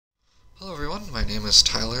My name is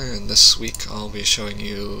Tyler, and this week I'll be showing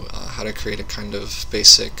you how to create a kind of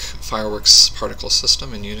basic fireworks particle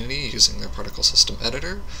system in Unity using their particle system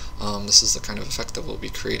editor. This is the kind of effect that we'll be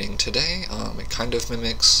creating today. It kind of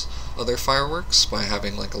mimics other fireworks by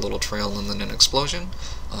having like a little trail and then an explosion.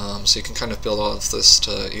 So you can kind of build all of this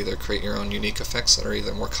to either create your own unique effects that are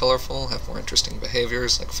either more colorful, have more interesting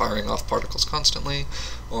behaviors, like firing off particles constantly,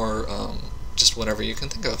 or just whatever you can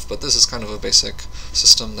think of. But this is kind of a basic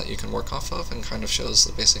system that you can work off of and kind of shows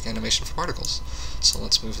the basic animation for particles. So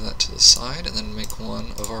let's move that to the side and then make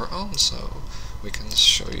one of our own so we can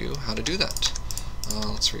show you how to do that.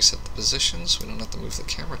 Let's reset the position so we don't have to move the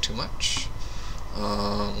camera too much.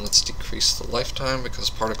 Let's decrease the lifetime because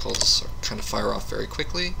particles kind of fire off very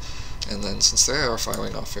quickly, and then since they are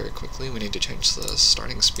firing off very quickly we need to change the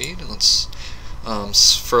starting speed. And let's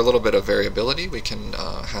for a little bit of variability we can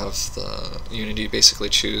have the Unity basically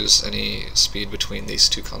choose any speed between these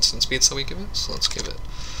two constant speeds that we give it. So let's give it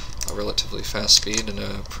a relatively fast speed and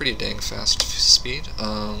a pretty dang fast speed.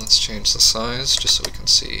 Let's change the size just so we can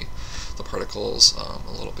see the particles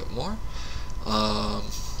a little bit more.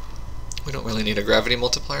 We don't really need a gravity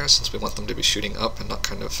multiplier since we want them to be shooting up and not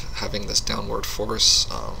kind of having this downward force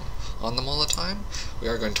on them all the time. We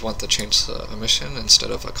are going to want to change the emission instead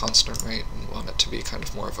of a constant rate and want it to be kind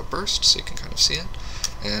of more of a burst so you can kind of see it.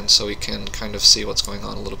 And so we can kind of see what's going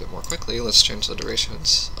on a little bit more quickly. Let's change the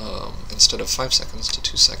durations instead of 5 seconds to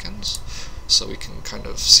 2 seconds so we can kind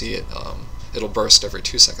of see it. It'll burst every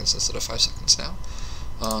 2 seconds instead of 5 seconds now.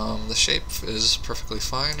 The shape is perfectly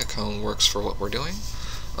fine. A cone works for what we're doing.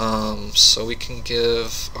 So we can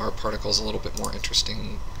give our particles a little bit more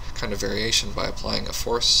interesting kind of variation by applying a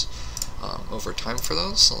force over time for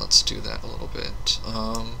those. So let's do that a little bit.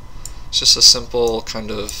 It's just a simple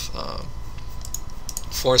kind of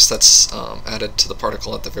force that's added to the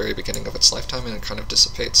particle at the very beginning of its lifetime, and it kind of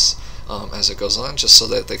dissipates as it goes on, just so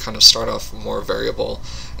that they kind of start off more variable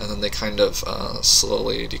and then they kind of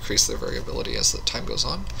slowly decrease their variability as the time goes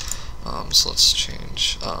on. So let's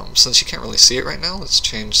change, since you can't really see it right now, let's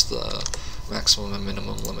change the maximum and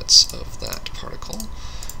minimum limits of that particle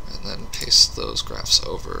and then paste those graphs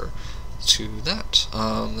over to that.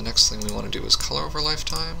 The next thing we want to do is color over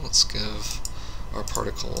lifetime. Let's give our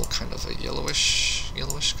particle kind of a yellowish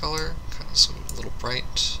color, kind of so a little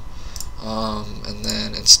bright. And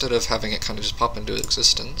then instead of having it kind of just pop into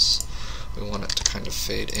existence, we want it to kind of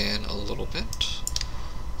fade in a little bit.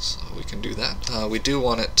 So we can do that. We do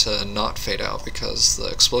want it to not fade out because the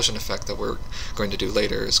explosion effect that we're going to do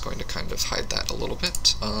later is going to kind of hide that a little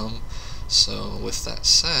bit. So with that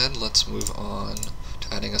said, let's move on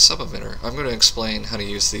to adding a sub-emitter. I'm going to explain how to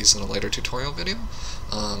use these in a later tutorial video,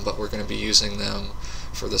 but we're going to be using them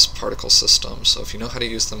for this particle system. So if you know how to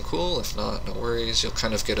use them, cool. If not, no worries. You'll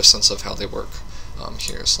kind of get a sense of how they work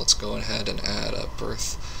here. So let's go ahead and add a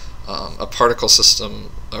particle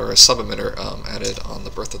system or a sub-emitter added on the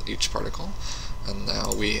birth of each particle. And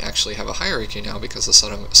now we actually have a hierarchy now because the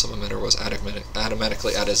sub-emitter was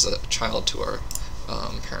automatically added as a child to our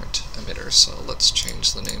parent emitter. So let's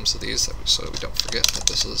change the names of these so we don't forget that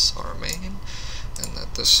this is our main and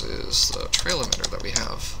that this is the trail emitter that we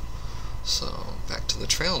have. So back to the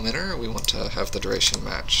trail emitter, we want to have the duration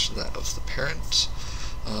match that of the parent.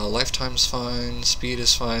 Lifetime's fine, speed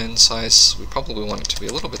is fine, size we probably want it to be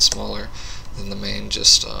a little bit smaller than the main,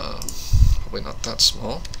 just probably not that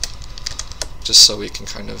small, just so we can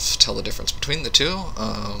kind of tell the difference between the two.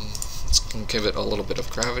 Let's give it a little bit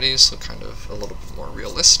of gravity, so kind of a little bit more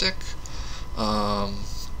realistic.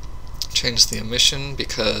 Change the emission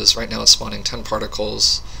because right now it's spawning 10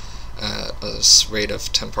 particles at a rate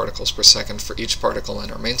of 10 particles per second for each particle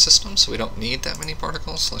in our main system, so we don't need that many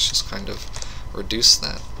particles, so let's just kind of reduce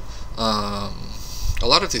that. A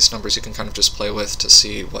lot of these numbers you can kind of just play with to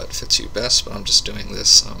see what fits you best, but I'm just doing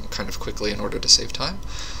this kind of quickly in order to save time.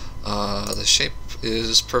 The shape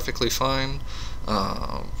is perfectly fine.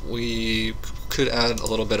 We could add a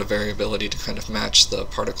little bit of variability to kind of match the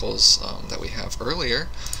particles that we have earlier,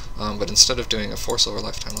 but instead of doing a force over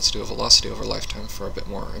lifetime, let's do a velocity over lifetime for a bit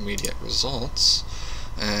more immediate results,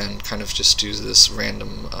 and kind of just do this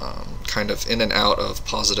random kind of in and out of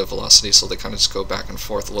positive velocity, so they kind of just go back and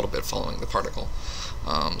forth a little bit following the particle.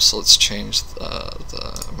 So let's change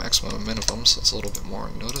the maximum and minimum so it's a little bit more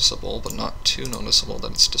noticeable, but not too noticeable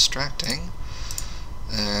that it's distracting.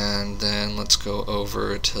 And then let's go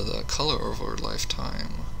over to the color over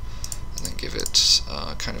lifetime and then give it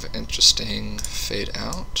kind of an interesting fade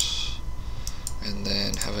out, and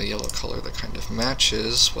then have a yellow color that kind of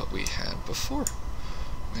matches what we had before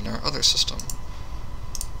in our other system.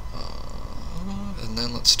 And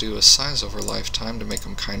then let's do a size over lifetime to make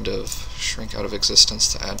them kind of shrink out of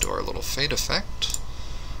existence to add to our little fade effect.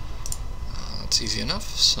 That's easy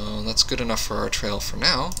enough, so that's good enough for our trail for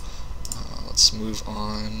now. Let's move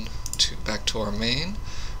on back to our main,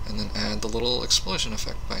 and then add the little explosion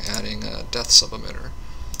effect by adding a death sub-emitter.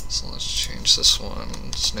 So let's change this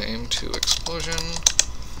one's name to explosion.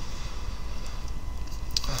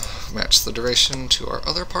 Match the duration to our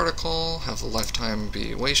other particle, have the lifetime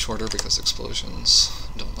be way shorter because explosions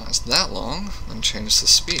don't last that long, and change the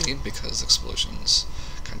speed because explosions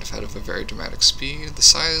kind of have a very dramatic speed. The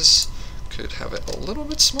size could have it a little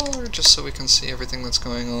bit smaller just so we can see everything that's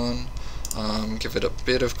going on. Give it a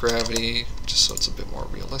bit of gravity just so it's a bit more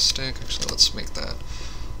realistic. Actually, let's make that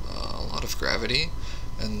a lot of gravity.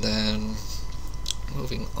 And then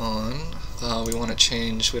moving on, we want to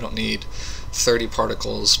change, we don't need 30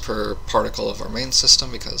 particles per particle of our main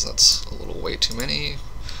system because that's a little way too many.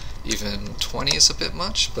 Even 20 is a bit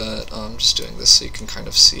much, but I'm just doing this so you can kind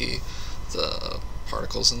of see the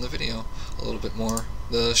particles in the video a little bit more.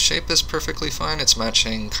 The shape is perfectly fine, it's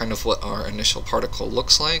matching kind of what our initial particle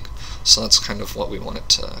looks like, so that's kind of what we want it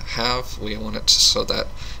to have. We want it so that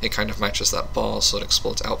it kind of matches that ball so it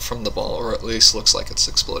explodes out from the ball, or at least looks like it's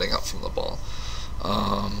exploding out from the ball.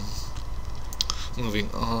 Moving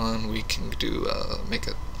on, we can do make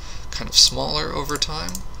it kind of smaller over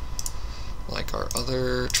time, like our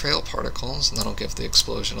other trail particles, and that'll give the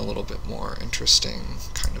explosion a little bit more interesting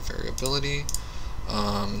kind of variability.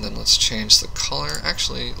 And then let's change the color.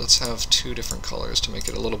 Actually, let's have two different colors to make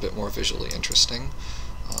it a little bit more visually interesting.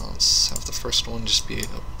 Let's have the first one just be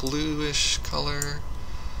a bluish color,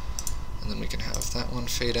 and then we can have that one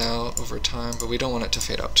fade out over time, but we don't want it to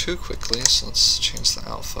fade out too quickly, so let's change the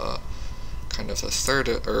alpha kind of a third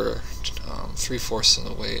or 3/4 in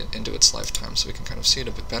the way into its lifetime so we can kind of see it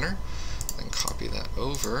a bit better. Then copy that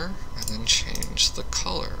over and then change the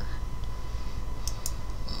color.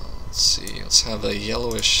 Let's see, let's have a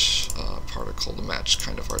yellowish particle to match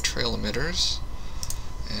kind of our trail emitters.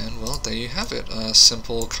 And well, there you have it, a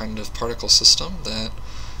simple kind of particle system that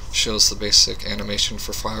shows the basic animation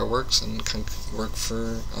for fireworks and can work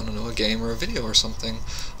for, I don't know, a game or a video or something.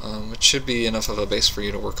 It should be enough of a base for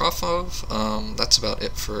you to work off of. That's about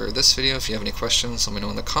it for this video. If you have any questions, let me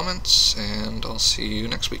know in the comments, and I'll see you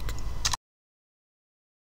next week.